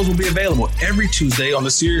episodes will be available every Tuesday on the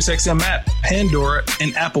SiriusXM app, Pandora,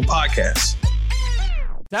 and Apple Podcasts.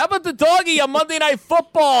 How about the doggy on Monday Night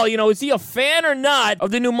Football? Is he a fan or not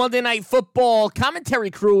of the new Monday Night Football commentary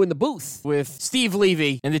crew in the booth with Steve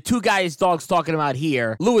Levy and the two guys dogs talking about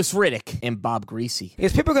here, Louis Riddick and Bob Greasy?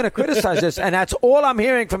 Because people are going to criticize this, and that's all I'm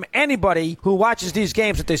hearing from anybody who watches these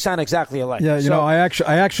games, that they sound exactly alike. Yeah, I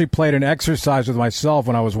actually played an exercise with myself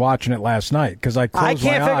when I was watching it last night because I closed my eyes. I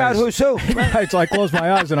can't figure out who's who. Right, so I closed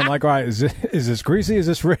my eyes and I'm like, all right, is this Greasy? Is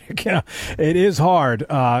this Riddick? It is hard.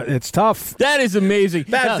 It's tough. That is amazing.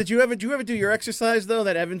 Babs, did you ever do your exercise, though,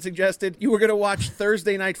 that Evan suggested? You were going to watch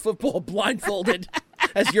Thursday Night Football blindfolded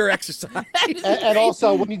as your exercise. And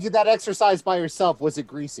also, when you did that exercise by yourself, was it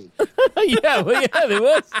Greasy? Yeah, there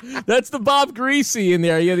was. That's the Bob Greasy in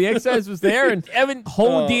there. Yeah, the exercise was there, and Evan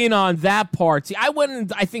honed in on that part. See, I went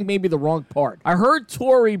in, I think, maybe the wrong part. I heard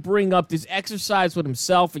Torrey bring up this exercise with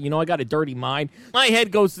himself, and, I got a dirty mind. My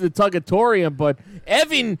head goes to the Tugatorium, but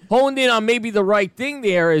Evan honed in on maybe the right thing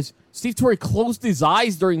there is Steve Torrey closed his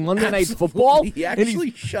eyes during Monday Night Football. He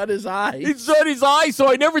actually shut his eyes. He shut his eyes, so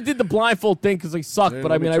I never did the blindfold thing because I suck. But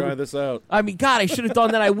let me try this out. God, I should have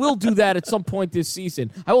done that. I will do that at some point this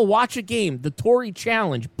season. I will watch a game, the Torrey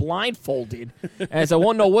Challenge, blindfolded, as I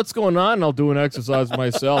won't know what's going on, and I'll do an exercise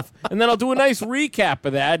myself. And then I'll do a nice recap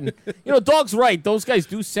of that. And, Dog's right. Those guys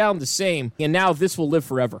do sound the same. And now this will live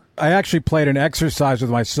forever. I actually played an exercise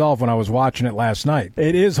with myself when I was watching it last night.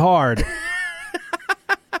 It is hard.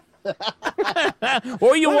 What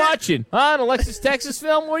were you watching? An Alexis Texas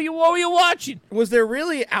film? What were you watching? Was there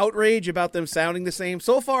really outrage about them sounding the same?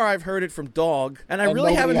 So far, I've heard it from Dog, and I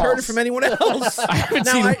really haven't heard it from anyone else.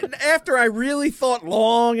 After I really thought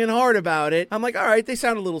long and hard about it, I'm like, all right, they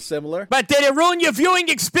sound a little similar. But did it ruin your viewing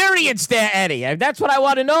experience there, Eddie? That's what I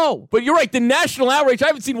want to know. But you're right, the national outrage, I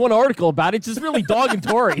haven't seen one article about it. It's just really Dog and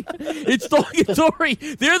Torrey. It's Dog and Torrey.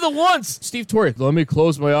 They're the ones. Steve Torrey, let me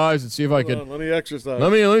close my eyes and see if I can. Let me exercise.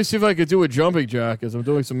 Let me see if I could do a jumping jack as I'm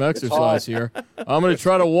doing some exercise here. I'm going to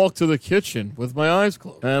try to walk to the kitchen with my eyes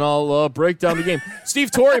closed, and I'll break down the game.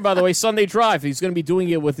 Steve Torrey, by the way, Sunday Drive, he's going to be doing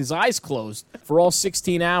it with his eyes closed for all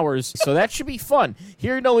 16 hours, so that should be fun.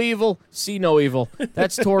 Hear no evil, see no evil.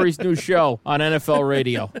 That's Torrey's new show on NFL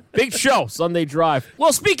Radio. Big show, Sunday Drive.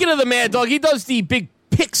 Well, speaking of the Mad Dog, he does the big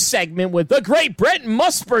pick segment with the great Brent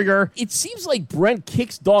Musburger. It seems like Brent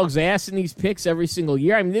kicks Dog's ass in these picks every single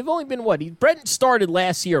year. I mean, they've only been Brent started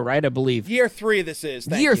last year, right? I believe. Year 3 this is.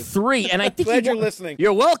 Thank Year you. 3. And I think Glad you're listening.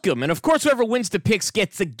 You're welcome. And of course, whoever wins the picks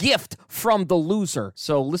gets a gift from the loser.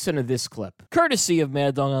 So listen to this clip. Courtesy of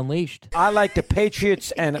Mad Dog Unleashed. I like the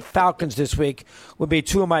Patriots and Falcons this week would be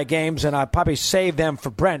 2 of my games, and I'd probably save them for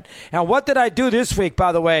Brent. Now, what did I do this week,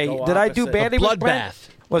 by the way? Did I do badly with Brent?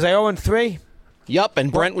 Was I 0-3? Yup,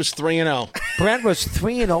 and Brent was 3-0. Brent was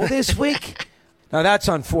 3-0 this week? Now, that's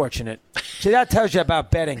unfortunate. See, that tells you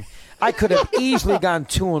about betting. I could have easily gone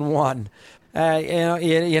 2-1.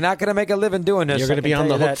 You're not going to make a living doing this. You're going to be on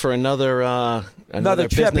the hook for another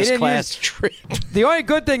trip. Business class trip. The only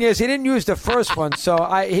good thing is he didn't use the first one, so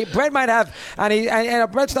Brent might have,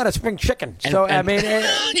 and Brent's not a spring chicken. So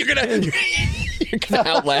you're gonna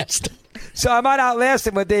outlast. So I might outlast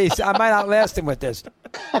him with these.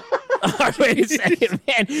 Wait a second,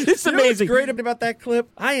 man. This is You know what's amazing. great about that clip?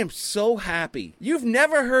 I am so happy. You've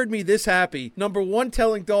never heard me this happy. Number 1,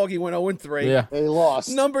 telling Doggy went 0-3. Yeah. They lost.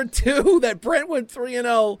 Number 2, that Brent went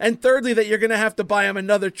 3-0. And thirdly, that you're going to have to buy him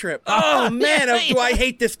another trip. Oh, man, do I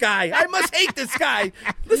hate this guy. I must hate this guy.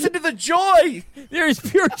 Listen to the joy. There is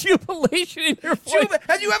pure jubilation in your voice.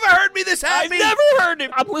 Have you ever heard me this happy? I've never heard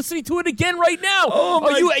it. I'm listening to it again right now. Oh,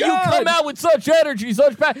 my you God. come out with such energy,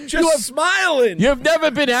 such passion. Just smiling. You've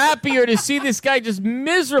never been happier to see this guy just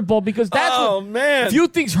miserable because that's man. Few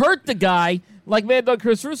things hurt the guy like Mad Dog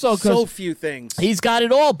Chris Russo. So few things. He's got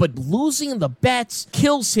it all, but losing the bets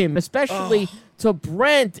kills him, especially to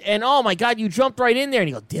Brent. And, oh, my God, you jumped right in there. And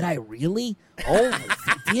you go, did I really? Oh,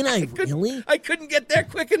 did I really? I couldn't get there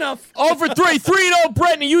quick enough. Over 3-0,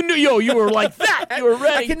 Brent. And you knew, you were like that. You were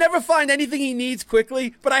ready. I can never find anything he needs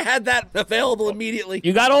quickly, but I had that available immediately.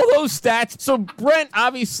 You got all those stats. So Brent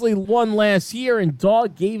obviously won last year, and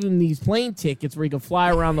Dog gave him these plane tickets where he could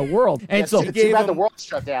fly around the world. And so he gave him the world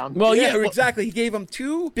shut down. Well, yeah, exactly. He gave him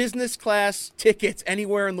 2 business class tickets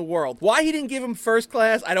anywhere in the world. Why he didn't give him first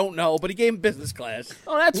class, I don't know, but he gave him business class.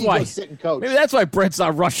 Oh, that's He why. goes sit and coach. Maybe that's why Brent's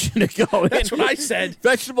not rushing to go. That's what I said.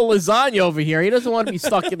 Vegetable lasagna over here. He doesn't want to be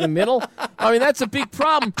stuck in the middle. I mean, that's a big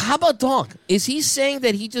problem. How about Dog? Is he saying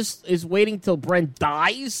that he just is waiting till Brent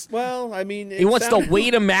dies? Well, I mean, He wants to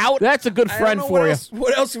wait him out? That's a good friend for you.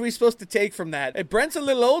 What else are we supposed to take from that? Hey, Brent's a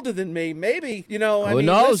little older than me. Maybe, Who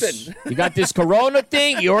knows? Listen. You got this Corona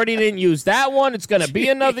thing. You already didn't use that one. It's going to be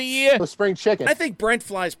another year. The spring chicken. I think Brent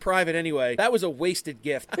flies private anyway. That was a wasted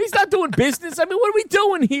gift. He's not doing business. I mean, what are we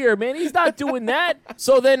doing here, man? He's not doing that.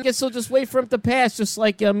 So then I guess he'll just wait for him to pass, just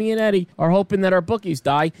like me and Eddie are hoping that our bookies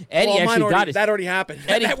die. Eddie got his. That already happened.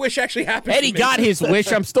 Eddie, that wish actually happened. Eddie got his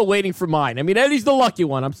wish. I'm still waiting for mine. I mean, Eddie's the lucky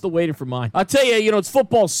one. I'm still waiting for mine. I'll tell you, it's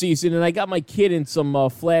football season, and I got my kid in some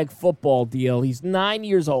flag football deal. He's 9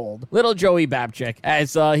 years old. Little Joey Babchick,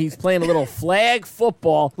 as he's playing a little flag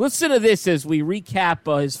football. Listen to this as we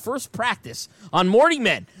recap his first practice on Morning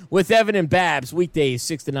Men with Evan and Babs, weekdays,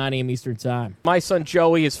 6 to 9 a.m. Eastern Time. My son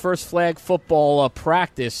Joey, his first flag football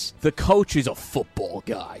practice, the coach is a football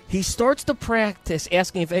guy. He starts the practice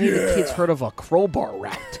asking if any of the kids heard of a crowbar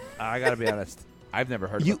route. I got to be honest. I've never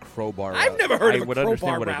heard of a crowbar route. I've never heard of a I would crowbar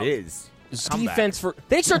understand what route. it is. Defense for.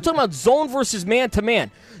 They start talking about zone versus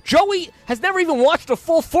man-to-man. Joey has never even watched a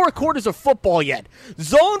full 4 quarters of football yet.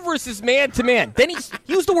 Zone versus man-to-man. Then he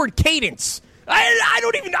used the word cadence.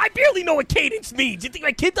 I barely know what cadence means. You think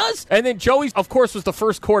my kid does? And then Joey, of course, was the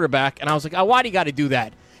first quarterback, and I was like, why do you got to do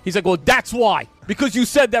that? He's like, well, that's why. Because you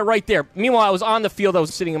said that right there. Meanwhile, I was on the field. I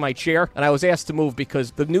was sitting in my chair, and I was asked to move because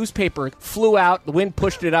the newspaper flew out. The wind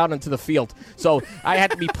pushed it out into the field. So I had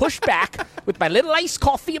to be pushed back with my little iced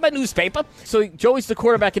coffee and my newspaper. So Joey's the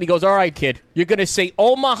quarterback, and he goes, all right, kid, you're going to say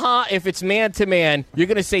Omaha if it's man-to-man. You're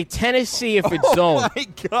going to say Tennessee if it's zone. Oh, my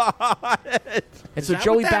God. And so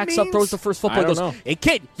Joey backs up, throws the first football, and goes, hey,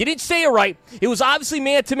 kid, you didn't say it right. It was obviously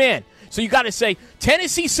man-to-man. So you got to say,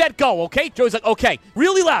 Tennessee, set, go, okay? Joey's like, okay,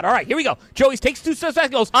 really loud. All right, here we go. Joey takes 2 steps back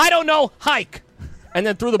and goes, I don't know, hike. And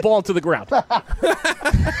then threw the ball into the ground.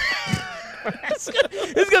 This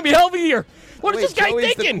is going to be a hell of a year. What is this guy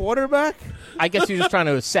Joey's thinking? The quarterback? I guess he's just trying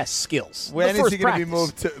to assess skills. When is he going to be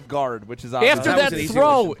moved to guard, which is obvious. After that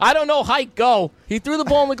throw, I don't know, hike, go. He threw the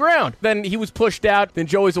ball on the ground. Then he was pushed out. Then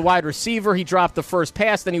Joey's a wide receiver. He dropped the first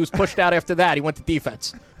pass. Then he was pushed out after that. He went to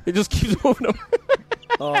defense. It just keeps moving him.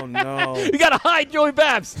 Oh, no. You got to hide Joey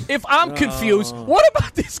Babs. If I'm confused, what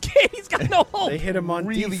about this kid? He's got no hope. They hit him on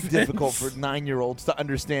really defense. difficult for 9-year-olds to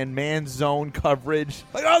understand man zone coverage.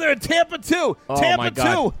 Like, they're in Tampa 2. Oh, Tampa my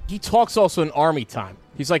God. 2. He talks also in Army time.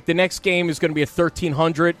 He's like, the next game is going to be at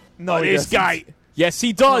 1,300. No, this guy. Yes,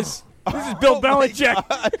 he does. This is Bill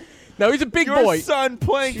Belichick. No, he's a big boy. Your son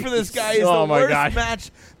playing for this guy is the worst match.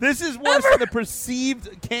 This is worse than the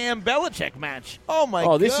perceived Cam Belichick match. Oh, my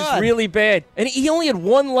God. Oh, this is really bad. And he only had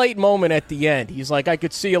one light moment at the end. He's like, I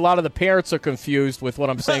could see a lot of the parents are confused with what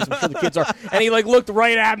I'm saying. So I'm sure the kids are. And he, looked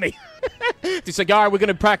right at me. He's like, all right, we're going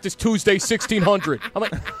to practice Tuesday, 1,600. I'm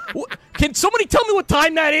like, can somebody tell me what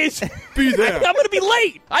time that is? Be there. I'm going to be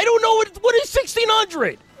late. I don't know what is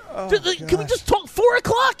 1,600. Can we just talk 4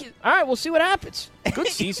 o'clock? All right, we'll see what happens. Good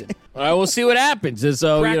season. All right, we'll see what happens.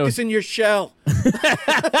 Practice in your shell.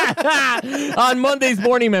 On Monday's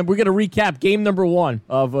Morning Man, we're going to recap game number 1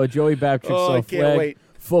 of Joey Babchick's flag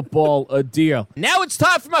football deal. Now it's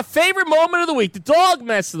time for my favorite moment of the week, the dog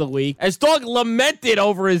mess of the week, as Dog lamented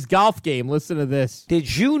over his golf game. Listen to this.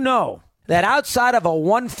 Did you know that outside of a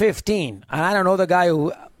 115, and I don't know the guy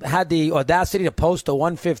who had the audacity to post a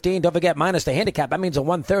 115, don't forget minus the handicap, that means a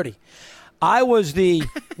 130. I was the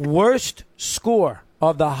worst score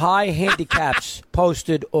of the high handicaps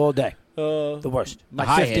posted all day. The worst. My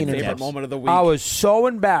 15 favorite attempts. moment of the week. I was so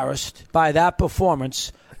embarrassed by that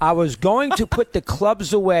performance. I was going to put the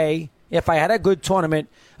clubs away if I had a good tournament,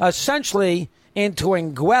 essentially into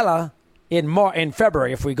Anguilla in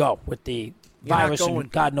February if we go with the virus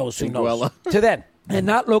and God knows who knows. To then. And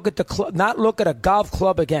not look at a golf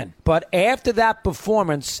club again. But after that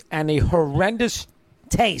performance and the horrendous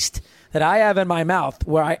taste that I have in my mouth,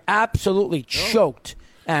 where I absolutely choked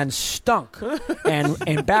and stunk and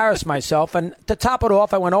embarrassed myself, and to top it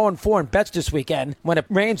off, I went 0-4 in bets this weekend. When it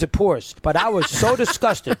rains, it pours. But I was so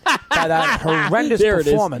disgusted by that horrendous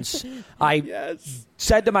performance. I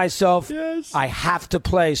said to myself, I have to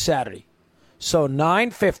play Saturday. So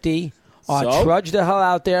 9:50, I'll trudge the hell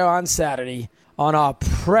out there on Saturday. On our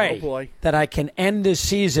pray that I can end this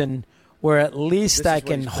season where at least I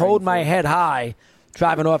can hold my head high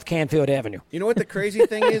driving off Canfield Avenue. You know what the crazy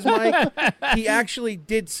thing is, Mike? He actually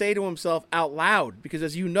did say to himself out loud, because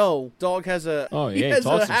as you know, Dog has a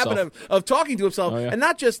habit of talking to himself, and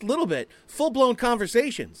not just a little bit, full-blown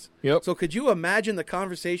conversations. Yep. So could you imagine the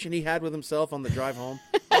conversation he had with himself on the drive home?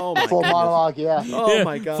 Oh, my Full monologue, yeah. Oh,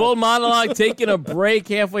 my God. Full monologue, taking a break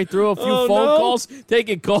halfway through, a few phone calls,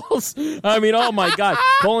 taking calls. I mean, oh, my God.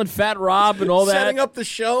 Calling Fat Rob and all that. Setting up the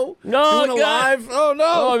show. No, doing a live. Oh, no.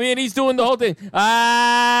 Oh, I mean, he's doing the whole thing.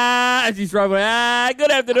 As he's driving,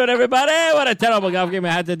 good afternoon, everybody. What a terrible golf game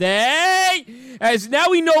I had today. As now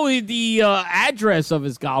we know the address of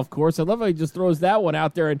his golf course. I love how he just throws that one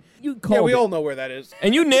out there. And you called we all know where that is.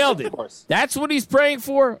 And you nailed it. That's what he's praying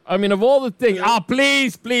for? I mean, of all the things. Oh,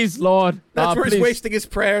 please, Lord. That's where he's wasting his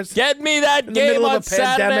prayers. Get me that game on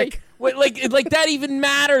Saturday. Wait, like that even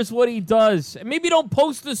matters what he does. Maybe don't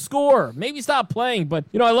post the score. Maybe stop playing. But,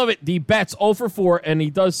 I love it. The bet's 0 for 4, and he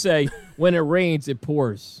does say, when it rains, it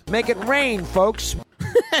pours. Make it rain, folks.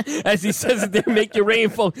 As he says it there, make it rain,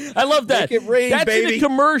 folks. I love that. Make it rain, That's baby. in the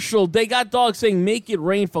commercial. They got Dog saying, make it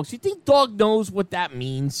rain, folks. You think Dog knows what that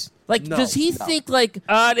means? Like, does he think,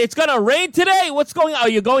 it's going to rain today? What's going on? Are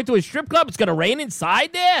you going to a strip club? It's going to rain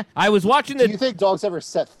inside there? I was watching the... Do you think Dog's ever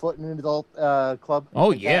set foot in an adult club?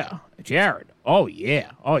 Oh, yeah. Jared. Oh,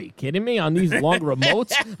 yeah. Oh, you kidding me? On these long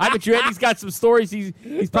remotes? I bet you Eddie's got some stories he's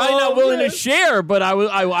probably not willing to share, but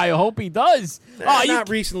I hope he does. Not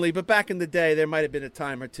recently, but back in the day, there might have been a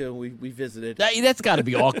time or two we visited. That's got to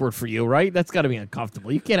be awkward for you, right? That's got to be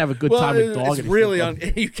uncomfortable. You can't have a good time with Dog. It's really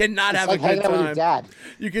you cannot have a good time. With your dad.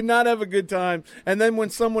 You cannot have a good time. And then when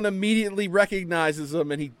someone immediately recognizes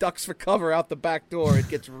him and he ducks for cover out the back door, it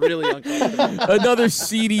gets really uncomfortable. Another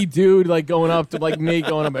seedy dude going up to me,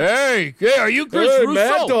 going up, hey, are you Chris Russo?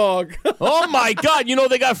 Mad Dog. Oh, my God.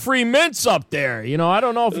 They got free mints up there. I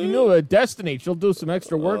don't know if you knew Destiny. She'll do some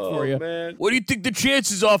extra work for you. Man. What do you think the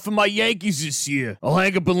chances are for my Yankees this year? I'll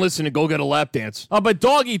hang up and listen and go get a lap dance. Oh, but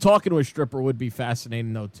Doggy talking to a stripper would be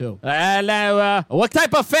fascinating, though, too. What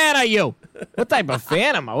type of fan are you? What type of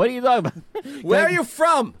fan am I? What are you talking about? Where are you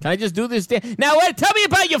from? Can I just do this dance? Now, tell me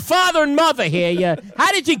about your father and mother here.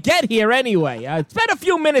 How did you get here anyway? Spend a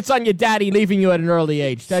few minutes on your daddy leaving you at an early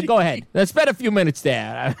age. Go ahead. Spend a few minutes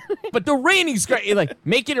there. But the raining's great.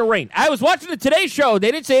 Making it rain. I was watching the Today Show.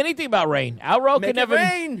 They didn't say anything about rain. Al Roker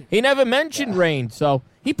he never mentioned rain. So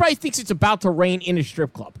he probably thinks it's about to rain in a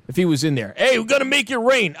strip club if he was in there. Hey, we're going to make it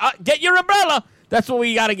rain. Get your umbrella. That's what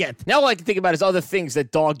we got to get. Now all I can think about is other things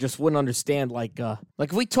that Dog just wouldn't understand. Like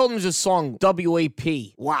if we told him there's a song,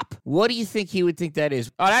 WAP, WAP, what do you think he would think that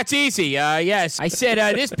is? Oh, that's easy. Yes. I said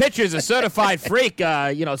this pitcher is a certified freak.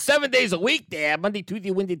 7 days a week there. Monday,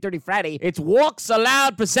 Tuesday, Wednesday, Thursday, Friday. It's walks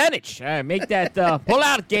allowed percentage. Make that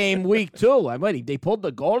pull-out game week 2. They pulled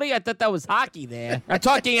the goalie? I thought that was hockey there. I'm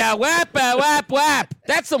talking WAP, WAP, WAP.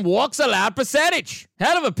 That's some walks allowed percentage.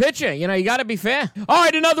 Hell of a pitcher. You got to be fair. All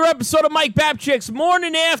right, another episode of Mike Babchick's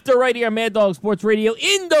Morning After right here on Mad Dog Sports Radio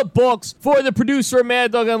in the books for the producer of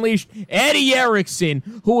Mad Dog Unleashed, Eddie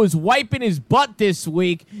Erickson, who was wiping his butt this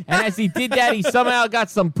week. And as he did that, he somehow got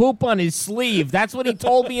some poop on his sleeve. That's what he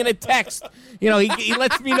told me in a text. He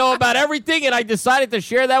lets me know about everything, and I decided to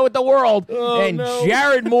share that with the world.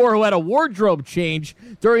 Jared Moore, who had a wardrobe change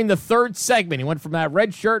during the third segment. He went from that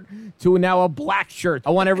red shirt to now a black shirt. I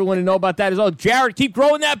want everyone to know about that as well. Jared, keep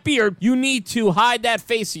growing that beard. You need to hide that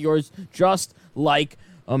face of yours just like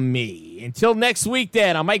me. Until next week,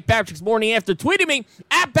 then, on Mike Babchick's Morning After. Tweeting me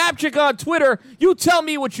at Babchick on Twitter. You tell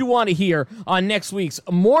me what you want to hear on next week's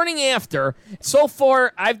Morning After. So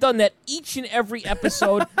far, I've done that each and every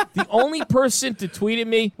episode. The only person to tweet at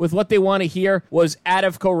me with what they want to hear was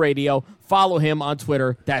Adavco Radio. Follow him on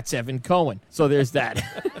Twitter. That's Evan Cohen. So there's that.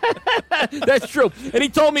 That's true. And he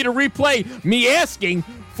told me to replay me asking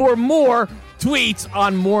for more tweets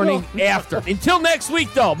on Morning After. Until next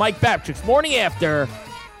week, though, Mike Babchick's Morning After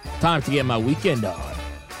Time to get my weekend on.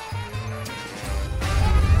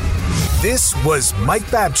 This was Mike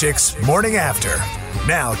Babchick's Morning After.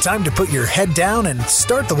 Now, time to put your head down and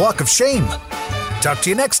start the walk of shame. Talk to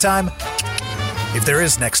you next time, if there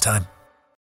is next time.